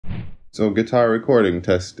So guitar recording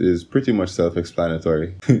test is pretty much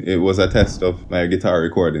self-explanatory. It was a test of my guitar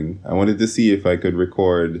recording. I wanted to see if I could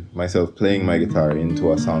record myself playing my guitar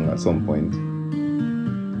into a song at some point.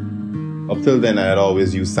 Up till then, I had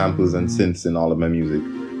always used samples and synths in all of my music.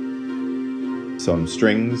 Some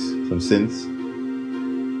strings, some synths.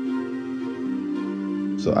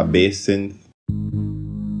 So a bass synth.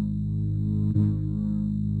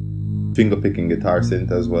 Finger-picking guitar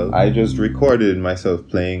synth as well. I just recorded myself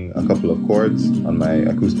playing a couple of chords on my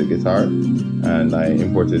acoustic guitar, and I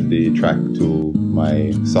imported the track to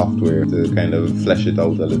my software to kind of flesh it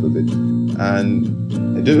out a little bit.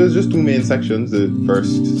 And it was just two main sections, the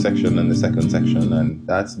first section and the second section, and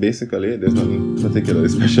that's basically it. There's nothing particularly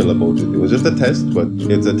special about it. It was just a test, but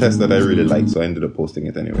it's a test that I really liked, so I ended up posting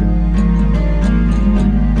it anyway.